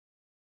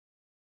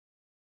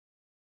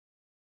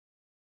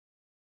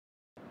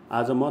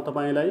आज म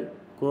तपाईलाई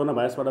कोरोना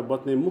भाइरसबाट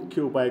बच्ने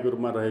मुख्य उपायको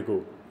रूपमा रहेको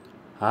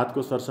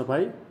हातको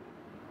सरसफाई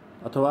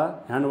अथवा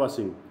ह्यान्ड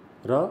वाशिङ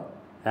र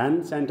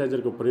ह्यान्ड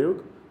सेनिटाइजरको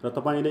प्रयोग र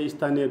तपाईले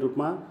स्थानीय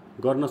रूपमा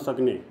गर्न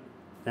सक्ने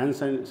ह्यान्ड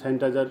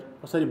सेनिटाइजर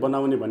कसरी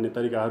बनाउने भन्ने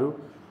तरिकाहरू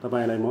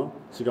तपाईलाई म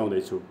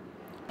सिकाउँदै छु।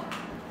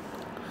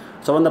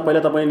 सबभन्दा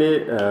पहिला तपाईले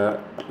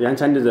ह्यान्ड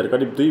सेनिटाइजर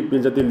करिब 2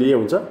 पिल जति लिए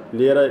हुन्छ।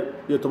 लिएर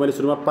यो तपाईले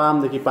सुरुमा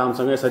पामदेखि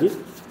पामसँग यसरी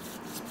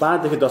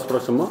 5 देखि 10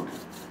 पटकसम्म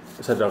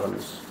यसरी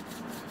रगड्नुस्।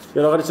 यो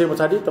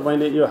रगडिसकेपछि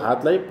तपाईले यो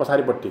हातलाई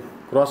पछाडिपट्टि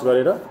क्रस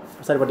गरेर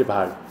पछाडिपट्टि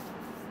भाग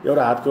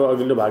एउटा हातको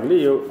अघिल्लो भागले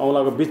यो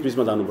औँलाको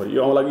बीचमा जानु पर्यो।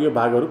 यो औँलाको यो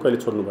भागहरू कहिले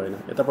छोड्नु भएन।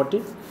 यतापट्टि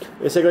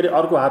यसैगरी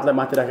अर्को हातलाई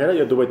माथि राखेर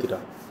यो दुवैतिर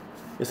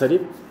यसरी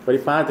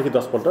करिब 5 देखि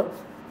 10 पल्ट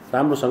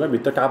राम्रोसँग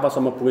भित्र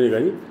कापासम्म पुग्ने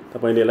गरी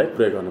तपाईले यसलाई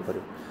प्रयोग गर्नु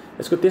पर्यो।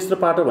 यसको तेस्रो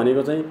पाटो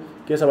भनेको चाहिँ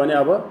के छ भने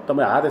अब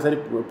तपाई हात यसरी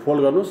फोल्ड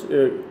गर्नुस्,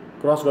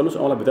 क्रस गर्नुस्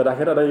औँला भित्र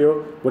राखेर र यो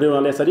बुढी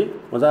औँलाले यसरी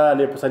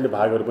मजाले पछाडिल्लो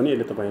भागहरू पनि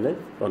यसले तपाईलाई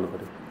गर्नु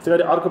पर्यो।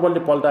 त्यसैगरी अर्कोपल्ट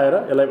पल्टाएर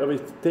यसलाई अब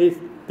त्यही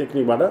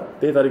टेक्निकबाट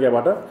त्यही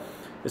तरिकाबाट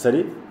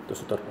यसरी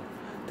दोस्रोतर्फ।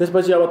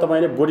 त्यसपछि अब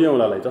तपाईले बुढी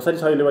औँलालाई जसरी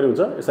सजिलो पनि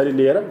हुन्छ यसरी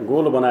लिएर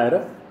गोलो बनाएर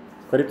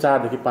करिब 4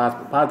 देखि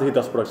 5 देखि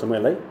 10 पटकसम्म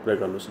यसलाई प्रयोग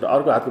गर्नुस् र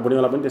अर्को हातको बुढी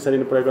औँला पनि त्यसरी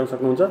नै प्रयोग गर्न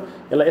सक्नुहुन्छ।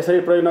 यसलाई यसरी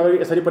प्रयोग नगरी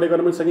यसरी प्रयोग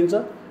गर्न पनि सकिन्छ,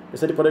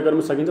 यसरी प्रयोग गर्न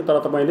पनि सकिन्छ, तर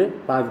तपाईले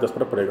 5 10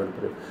 पटक प्रयोग गर्नु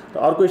पर्यो। र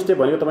अर्को स्टेप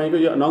भनेको तपाईको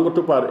यो नङ्गो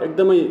टुप्पाहरू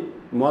एकदमै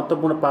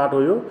महत्त्वपूर्ण पार्ट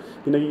हो यो,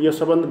 किनकि यो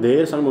सबभन्दा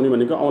धेरैसम्म हुने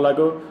भनेको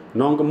औँलाको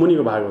नङको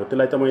मुनिको भाग हो।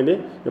 त्यसलाई तपाईले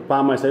यो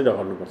पाममा यसरी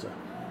रगड्नुपर्छ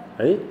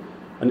है।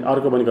 अनि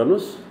अर्को पनि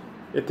गर्नुस्।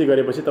 यति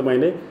गरेपछि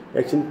तपाईले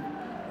एकछिन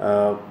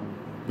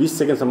 20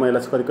 सेकेन्डसम्म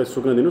यसलाई करिब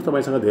सुक्न दिनुस्।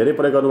 तपाईसँग धेरै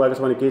प्रयोग गर्नुभएको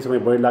छ भने केही समय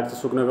बढी लाग्छ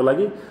सुक्नको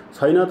लागि,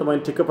 छैन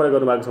तपाईले ठिक्क प्रयोग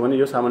गर्नुभएको छ भने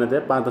यो सामान्यतया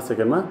 5-10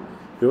 सेकेन्डमा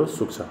यो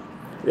सुक्छ।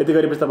 यति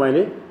गरेपछि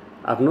तपाईले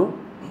आफ्नो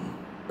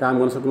काम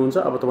गर्न सक्नुहुन्छ।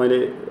 अब तपाईले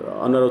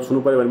अनुहार छुनु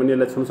पर्यो भने पनि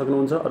यसलाई छुन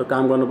सक्नुहुन्छ, अरु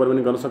काम गर्नु पर्यो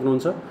भने गर्न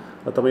सक्नुहुन्छ।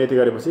 र तपाई यति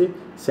गरेपछि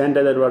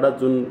स्यानिटाइजरबाट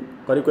जुन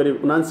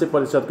करिब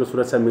 79% को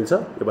सुरक्षा मिल्छ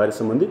यो भाइरस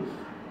सम्बन्धी,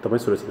 तपाई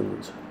सुरक्षित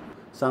हुनुहुन्छ।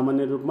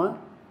 सामान्य रूपमा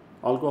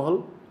अल्कोहल,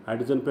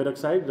 हाइड्रोजन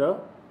पेरोक्साइड र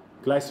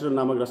ग्लाइसोरल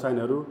नामक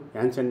रसायनहरू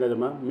ह्यान्ड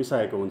सेनिटाइजरमा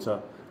मिसाएको हुन्छ।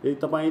 यदि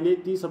तपाईले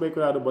ती सबै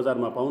कुराहरू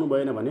बजारमा पाउनु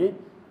भएन भने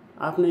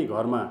आफ्नै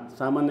घरमा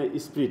सामान्य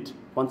स्पिरिट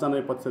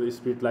 95%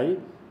 स्पिरिटलाई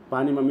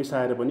पानीमा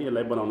मिसाएर पनि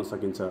यसलाई बनाउन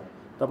सकिन्छ।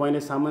 तपाईले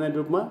सामान्य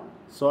रूपमा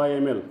 100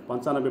 ml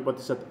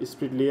 95%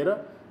 स्पिरिट लिएर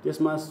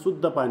त्यसमा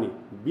शुद्ध पानी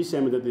 20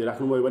 ml जति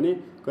राख्नुभयो भने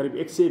करिब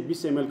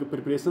 120 ml को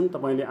प्रिपरेसन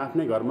तपाईले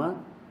आफ्नै घरमा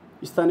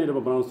स्थानीय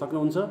रूपमा बनाउन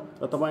सक्नुहुन्छ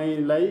र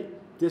तपाईलाई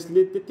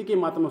त्यसले त्यतिकै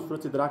मात्रामा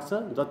सुरक्षित राख्छ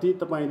जति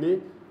तपाईले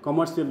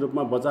कमर्सियल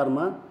रूपमा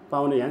बजारमा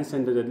पाउने ह्यान्ड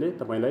सेनिटाइजरले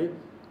तपाईलाई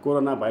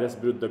कोरोना भाइरस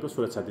विरुद्धको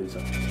सुरक्षा दिन्छ।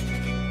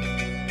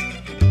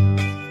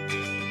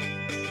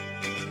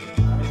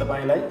 हामी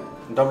तपाईलाई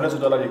WHO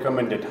द्वारा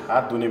रिकमेन्डेड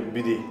हात धुने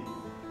विधि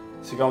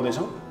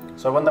सिकाउँदैछौँ।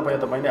 सबभन्दा पहिला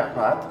तपाईले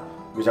आफ्नो हात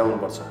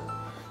भिजाउनुपर्छ।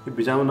 यो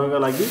भिजाउनका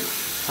लागि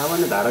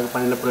सामान्य धाराको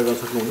पानीलाई प्रयोग गर्न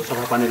सक्नुहुन्छ,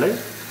 सफा पानीलाई।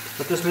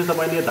 र त्यसपछि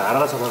तपाईले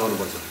धारालाई सफा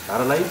गर्नुपर्छ।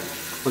 धारालाई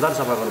मजाले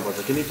सफा गर्नुपर्छ,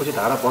 किनकि पछि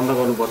धारा बन्द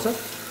गर्नुपर्छ।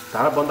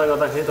 धारा बन्द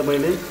गर्दाखेरि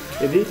तपाईले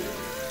यदि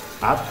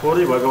हात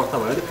फोहोरै भएको अवस्था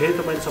भयो भने फेरि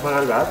तपाईले सफा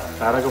गरेको हात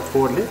धाराको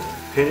फोहोरले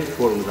फेरि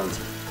फोहोर हुन जान्छ।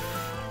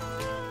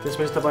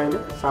 त्यसपछि तपाईले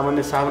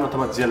सामान्य साबुन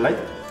अथवा जेललाई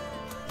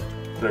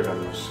प्रयोग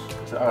गर्नुहोस्।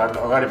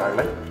 अगाडि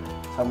भागलाई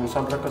साबुन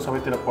सम्पर्क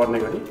सबैतिर पर्ने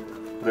गरी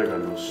प्रयोग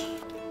गर्नुहोस्।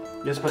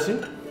 यसपछि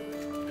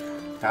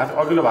हात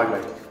अघिल्लो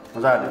भागलाई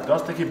मजाले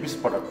 10 देखि 20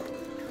 पटक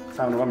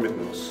साबुनमा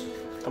मेच्नुहोस्।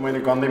 तपाईले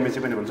गन्दै मेचे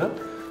पनि हुन्छ,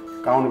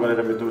 काउन्ट गरेर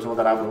मेच्नुहोस्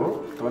भन्दा राम्रो हो।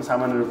 तपाईले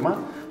सामान्य रूपमा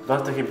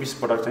 10 देखि 20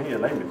 पटक चाहिँ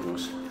यसलाई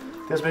मेच्नुहोस्।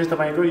 त्यसपछि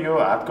तपाईको यो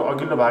हातको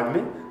अघिल्लो भागले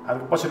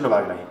हातको पछिल्लो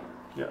भागलाई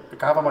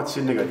कापामा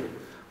छिर्ने गरी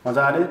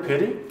मजाले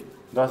फेरि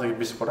 10 देखि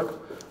 20 पटक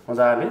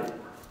मजाले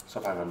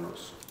सफा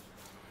गर्नुहोस्।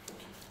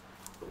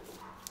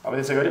 अब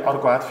यसै गरी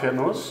अर्को हात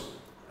फेर्नुहोस्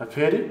र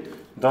फेरि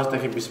 10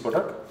 देखि 20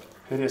 पटक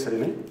फेरि यसरी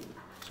नै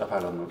सफा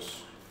गर्नुहोस्।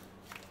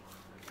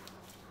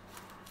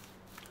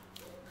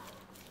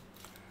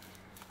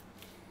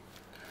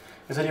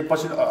 यसरी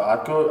पछिल्लो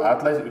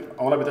हातलाई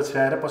औँलाभित्र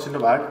छिराएर पछिल्लो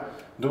भाग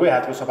दुवै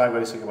हातको सफा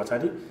गरिसके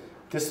पछाडि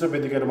तेस्रो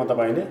विधिको रूपमा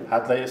तपाईले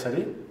हातलाई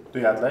यसरी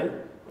दुई हातलाई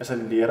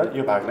यसरी लिएर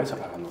यो भागलाई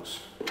सफा गर्नुहोस्।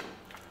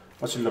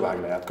 पछिल्लो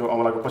भागलाई हातको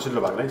औँलाको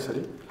पछिल्लो भागलाई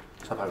यसरी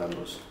सफा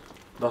गर्नुहोस्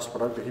 10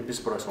 पटकदेखि 20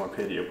 पटकसम्म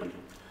फेरि यो पनि।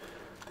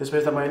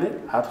 त्यसपछि तपाईले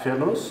हात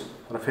फेर्नुहोस्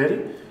र फेरि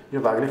यो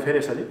भागले फेरि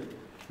यसरी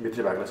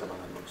भित्री भागलाई सफा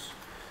गर्नुहोस्।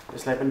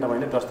 यसलाई पनि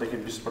तपाईले 10 देखि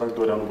 20 पटक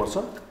दोहोर्याउनुपर्छ।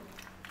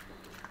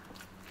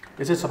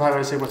 यसरी सफा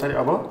गरिसके पछाडि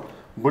अब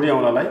बुढी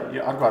औँलालाई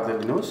यो अर्को हातले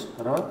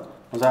लिनुहोस् र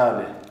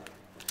मजाले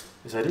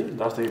यसरी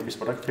 10 देखि 20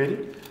 पटक फेरि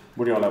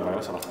बुढी औँला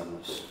भागलाई सफा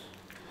गर्नुहोस्।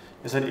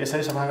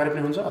 यसरी सफा गरे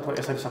पनि हुन्छ अथवा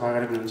यसरी सफा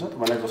गरे पनि हुन्छ,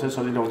 तपाईलाई जसरी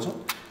सजिलो हुन्छ।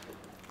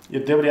 यो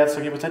देब्रे हात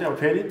सके पछाडि अब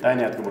फेरि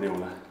दाहिने हातको बुढी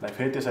औँलालाई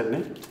फेरि त्यसरी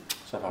नै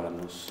सफा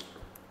गर्नुहोस्।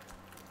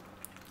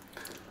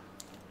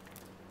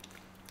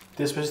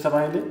 त्यसपछि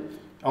तपाईले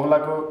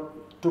औँलाको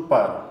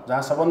टुप्पाहरू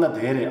जहाँ सबभन्दा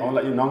धेरै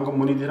औँला यो नङको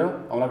मुनितिर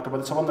औँलाको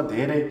टुप्पातिर सबभन्दा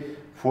धेरै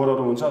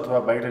फोहोरहरू हुन्छ अथवा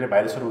ब्याक्टेरिया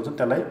भाइरसहरू हुन्छ,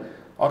 त्यसलाई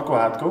अर्को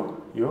हातको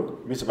यो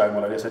बीच भागमा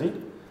लगेर यसरी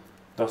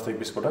 10 देखि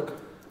 20 पटक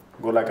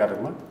गोलाकार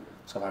रूपमा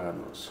सफा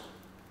गर्नुहोस्।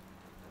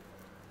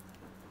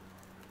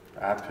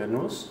 हात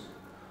फेर्नुहोस्,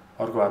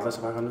 अर्को हातलाई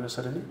सफा गर्नुहोस्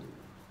यसरी नै।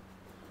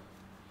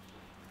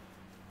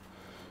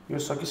 यो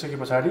सकिसके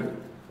पछाडि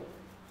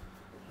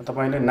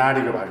तपाईले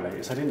नाडीको भागलाई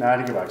यसरी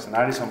नाडीको भाग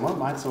नाडीसम्म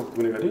माथिसम्म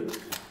पुग्ने गरी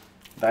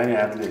दाहिने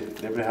हातले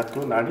देब्रे हातको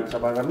नाडी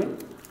सफा गर्ने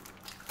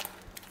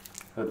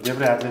र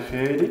देब्रे हातले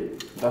फेरि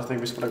 10 देखि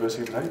 20 पटक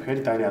गरिसके पछाडि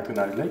फेरि दाहिने हातको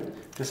नाडीलाई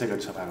त्यसै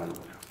गरी सफा गर्नु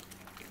पर्यो।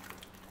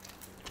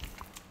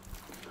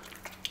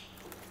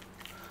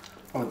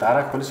 अब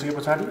धारा खोलिसके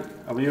पछाडि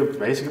अब यो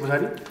भइसके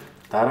पछाडि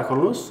धारा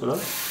खोल्नुहोस् र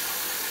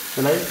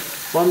यसलाई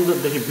 15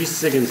 देखि 20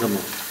 सेकेन्डसम्म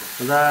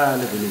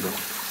मजाले धुनुपर्छ।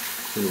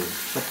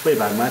 सबै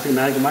भाग माथि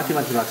नाडीको माथि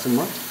भागसम्म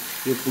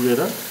यो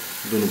पुगेर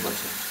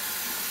धुनुपर्छ।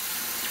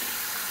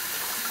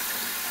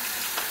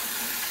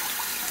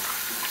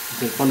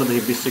 15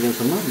 देखि 20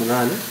 सेकेन्डसम्म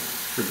मजाले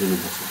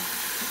धुनुपर्छ।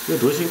 यो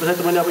धोइसके पछाडि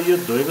तपाईँले अब यो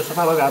धोएको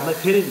सफा भएको हातलाई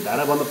फेरि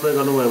धारा बन्द प्रयोग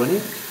गर्नुभयो भने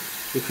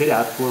यो फेरि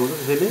हात पुगाउनुहुन्छ।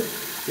 त्यसैले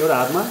एउटा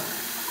हातमा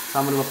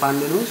सामुन्नेमा पानी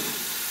लिनुहोस्,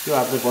 यो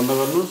हातले बन्द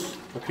गर्नुहोस्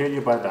र फेरि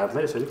यो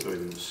हातलाई यसरी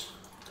धोइदिनुहोस्।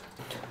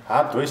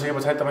 हात धोइसके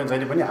पछाडि तपाईँ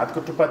जहिले पनि हातको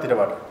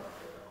टुप्पातिरबाट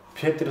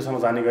फेदतिरसम्म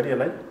जाने गरी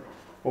यसलाई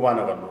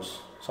उभाना गर्नुहोस्।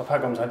 सफा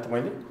गर्नुसाथ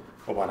तपाईँले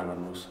उभाना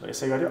गर्नुहोस् र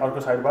यसै गरी अर्को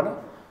साइडबाट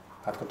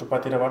हातको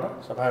टुप्पातिरबाट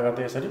सफा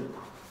गर्दै यसरी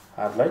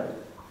हातलाई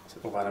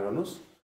उभाना गर्नुहोस्।